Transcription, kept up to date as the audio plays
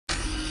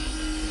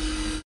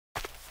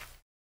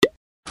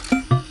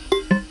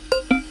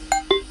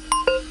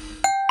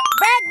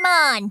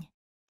Redmon.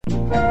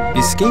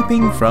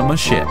 Escaping from a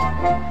ship.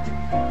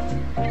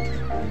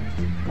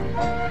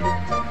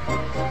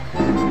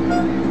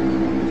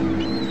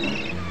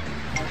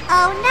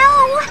 Oh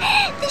no!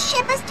 The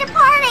ship is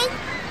departing!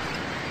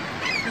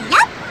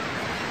 Yup!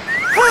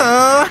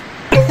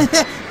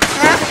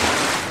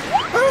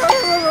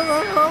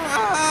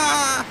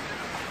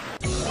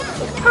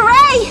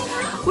 Hooray!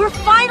 We're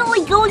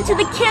finally going to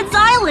the kids'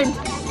 island!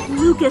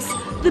 Lucas,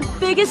 the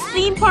biggest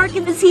theme park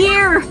is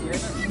here!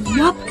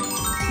 Yup!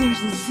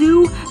 There's a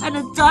zoo and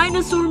a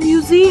dinosaur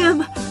museum!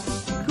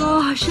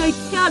 Gosh, I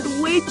can't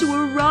wait to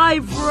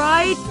arrive,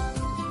 right?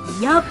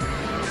 Yup!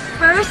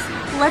 First,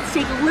 let's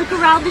take a look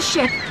around the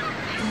ship.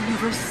 I've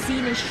never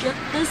seen a ship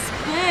this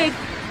big.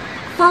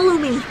 Follow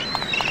me.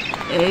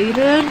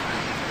 Aiden?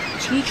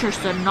 Teacher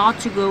said not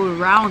to go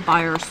around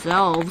by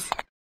ourselves.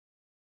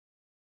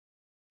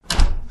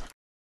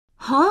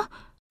 Huh?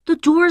 The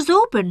door is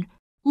open.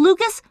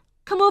 Lucas,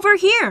 come over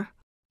here.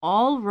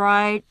 All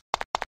right.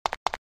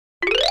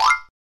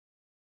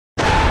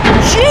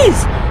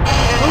 Jeez!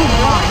 Oh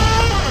my.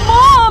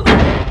 Mom!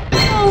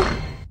 Oh,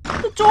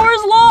 the door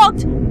is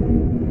locked.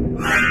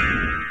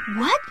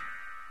 What?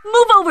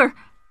 Move over.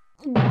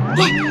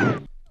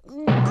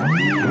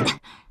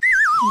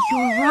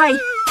 You're right.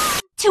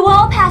 To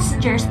all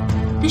passengers,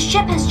 the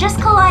ship has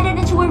just collided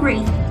into a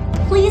reef.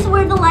 Please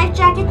wear the life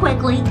jacket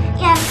quickly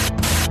and...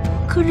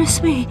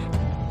 Goodness me,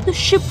 the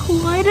ship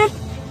collided?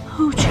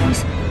 Oh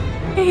jeez.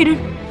 Aiden,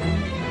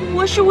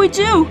 what should we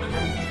do?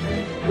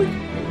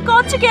 We've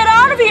got to get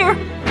out of here.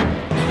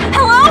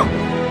 Hello?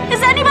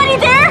 Is anybody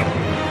there?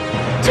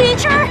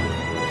 Teacher?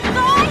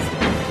 Guys,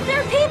 there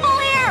are people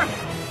here.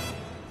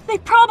 They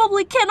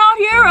probably cannot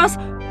hear us.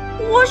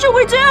 What should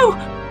we do?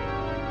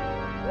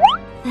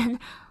 Then,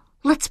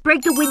 let's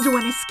break the window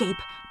and escape.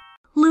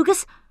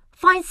 Lucas,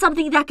 find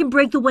something that can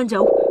break the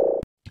window.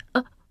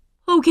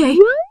 Okay.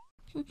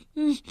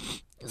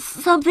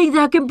 Something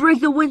that can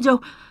break the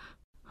window.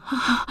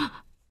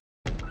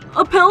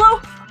 A pillow?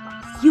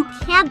 You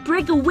can't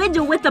break a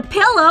window with a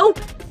pillow.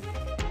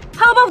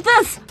 How about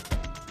this?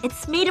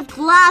 It's made of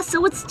glass,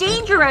 so it's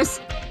dangerous.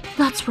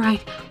 That's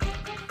right.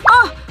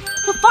 Ah,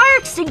 the fire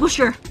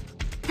extinguisher.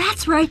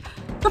 That's right,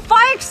 the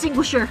fire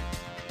extinguisher.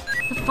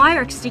 The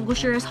fire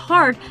extinguisher is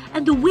hard,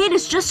 and the weight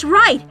is just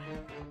right.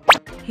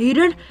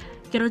 Aiden,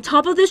 get on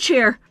top of this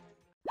chair.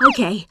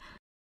 Okay.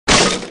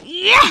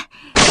 Yeah!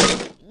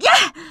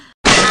 Yeah!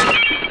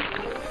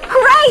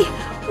 Hooray!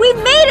 We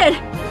made it!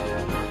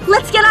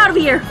 Let's get out of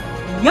here.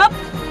 Yup.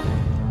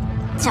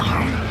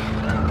 Darn.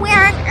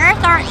 Where on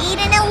earth are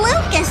Aiden and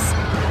Lucas?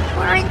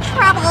 We're in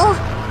trouble.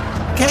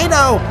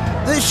 Kato,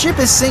 the ship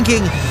is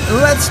sinking.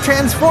 Let's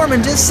transform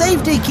into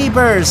safety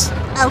keepers.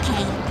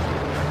 Okay.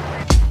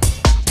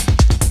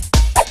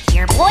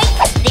 Here, boink.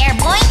 There,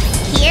 boink.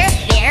 Here,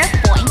 there,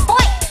 boink,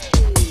 boink.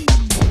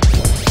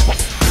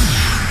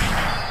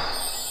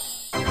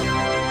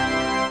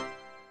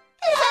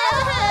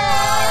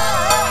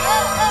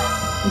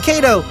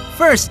 Kato,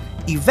 first,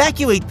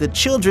 evacuate the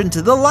children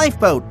to the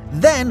lifeboat.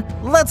 Then,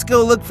 let's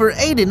go look for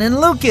Aiden and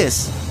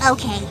Lucas.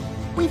 Okay.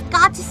 We've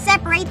got to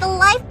separate the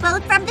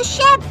lifeboat from the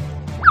ship.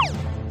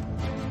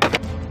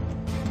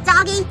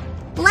 Doggy,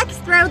 let's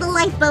throw the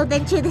lifeboat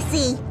into the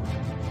sea.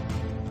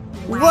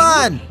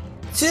 1,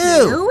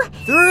 2,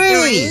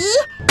 3.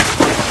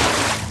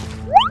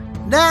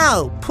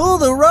 Now, pull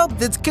the rope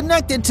that's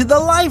connected to the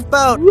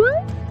lifeboat.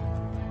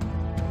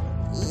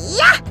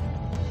 Yeah!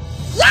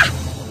 Yeah!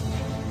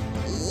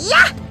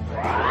 Yeah!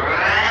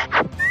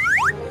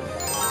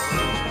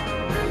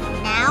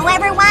 Now,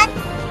 everyone,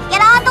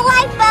 get on the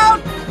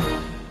lifeboat!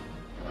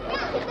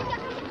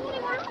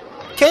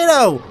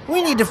 Kato,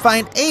 we need to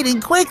find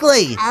Aiden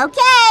quickly.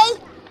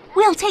 Okay.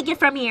 We'll take it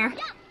from here.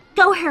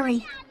 Go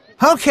hurry.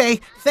 Okay,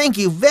 thank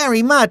you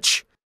very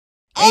much.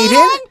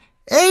 Aiden?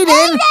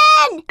 Aiden!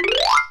 Aiden!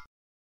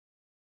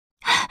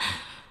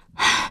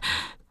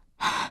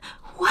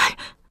 What?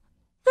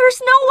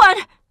 There's no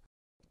one!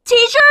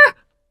 Teacher?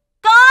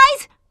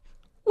 Guys?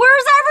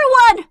 Where's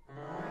everyone?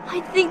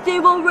 I think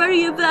they've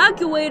already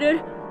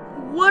evacuated.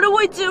 What do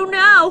we do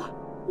now?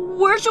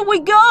 Where should we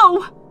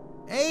go?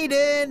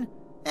 Aiden!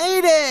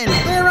 Aiden,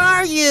 where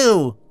are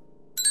you?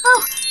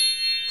 Oh,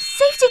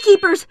 safety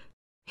keepers!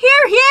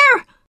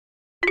 Here!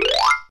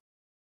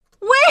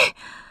 Wait!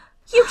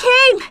 You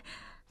came!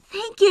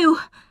 Thank you.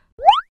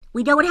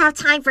 We don't have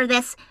time for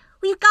this.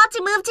 We've got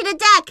to move to the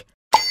deck.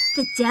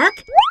 The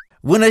deck?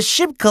 When a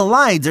ship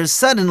collides or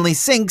suddenly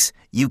sinks,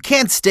 you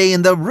can't stay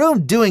in the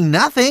room doing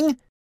nothing.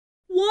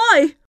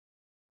 Why?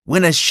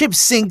 When a ship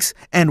sinks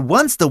and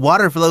once the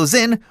water flows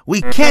in,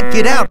 we can't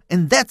get out,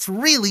 and that's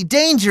really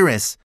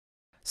dangerous.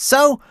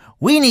 So,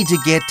 we need to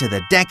get to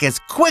the deck as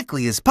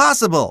quickly as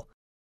possible.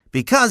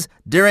 Because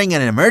during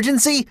an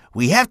emergency,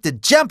 we have to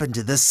jump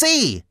into the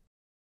sea.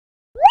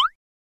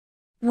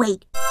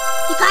 Wait,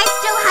 you guys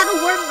still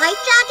haven't worn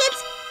life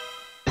jackets?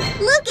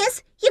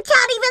 Lucas, you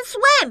can't even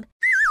swim.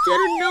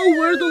 Didn't know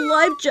where the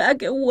life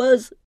jacket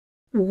was.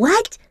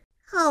 What?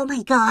 Oh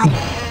my god.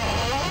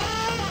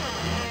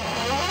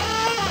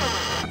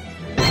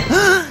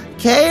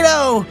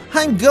 Kato,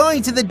 I'm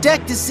going to the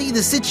deck to see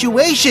the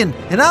situation,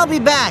 and I'll be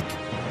back.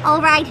 All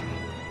right.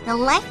 The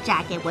life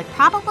jacket would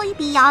probably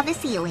be on the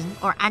ceiling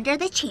or under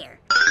the chair.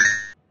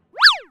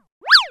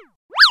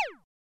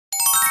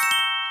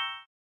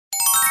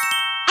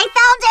 I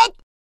found it!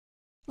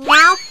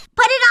 Now,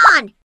 put it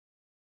on!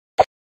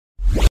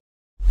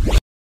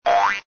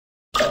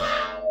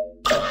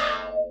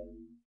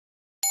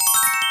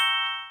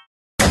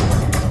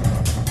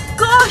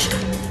 Gosh!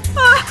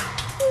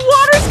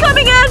 Water's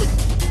coming in!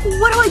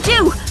 What do I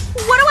do?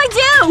 What do I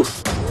do?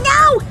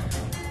 No!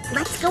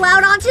 Let's go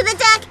out onto the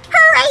deck!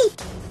 Hurry!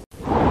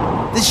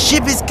 The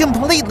ship is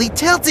completely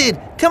tilted.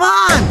 Come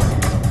on!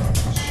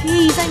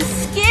 Jeez, I'm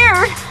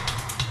scared.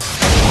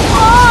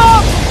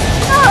 Oh!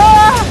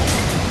 Ah!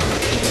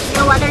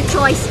 No other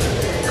choice.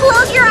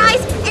 Close your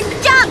eyes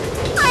and jump!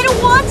 I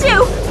don't want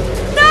to!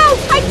 No,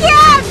 I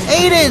can't!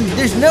 Aiden,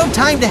 there's no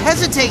time to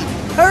hesitate.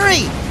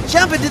 Hurry!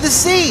 Jump into the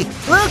sea!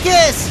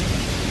 Lucas!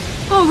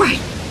 All right.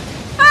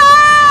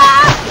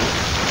 Ah!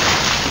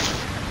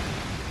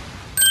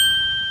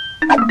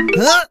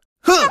 Huh?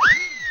 Huh.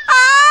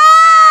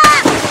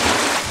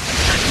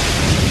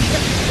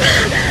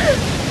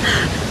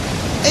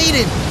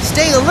 Aiden,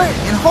 stay alert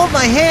and hold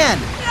my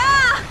hand.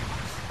 Ah!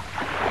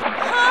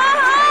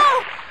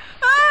 Oh!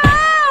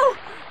 Oh!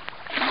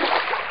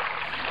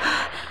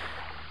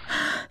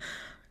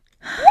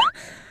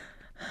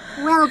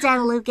 Well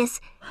done, Lucas.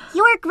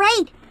 You are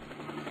great.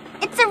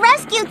 It's a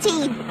rescue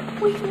team.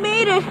 We've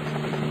made it.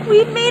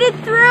 We've made it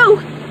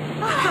through.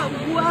 Oh,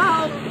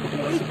 wow.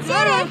 We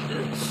did it.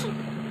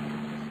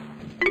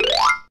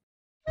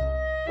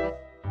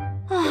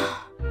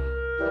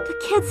 The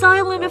Kids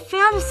Island of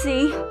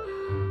Fantasy.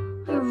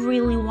 I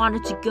really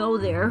wanted to go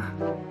there.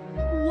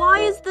 Why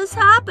is this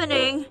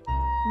happening?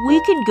 We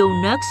can go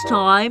next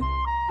time.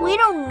 We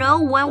don't know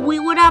when we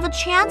would have a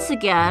chance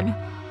again.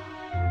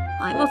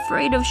 I'm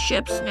afraid of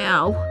ships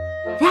now.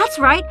 That's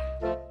right.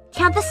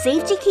 Can't the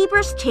safety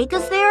keepers take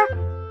us there?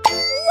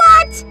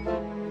 What?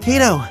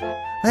 Kato,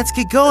 let's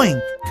get going.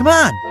 Come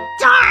on.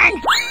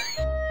 Darn!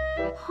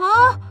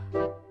 Huh?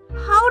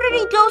 How did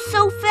he go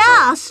so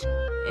fast?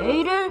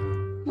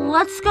 Aiden,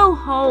 let's go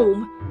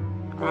home.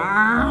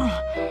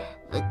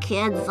 The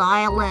Kids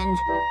Island.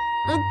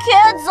 The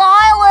Kids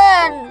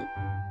Island!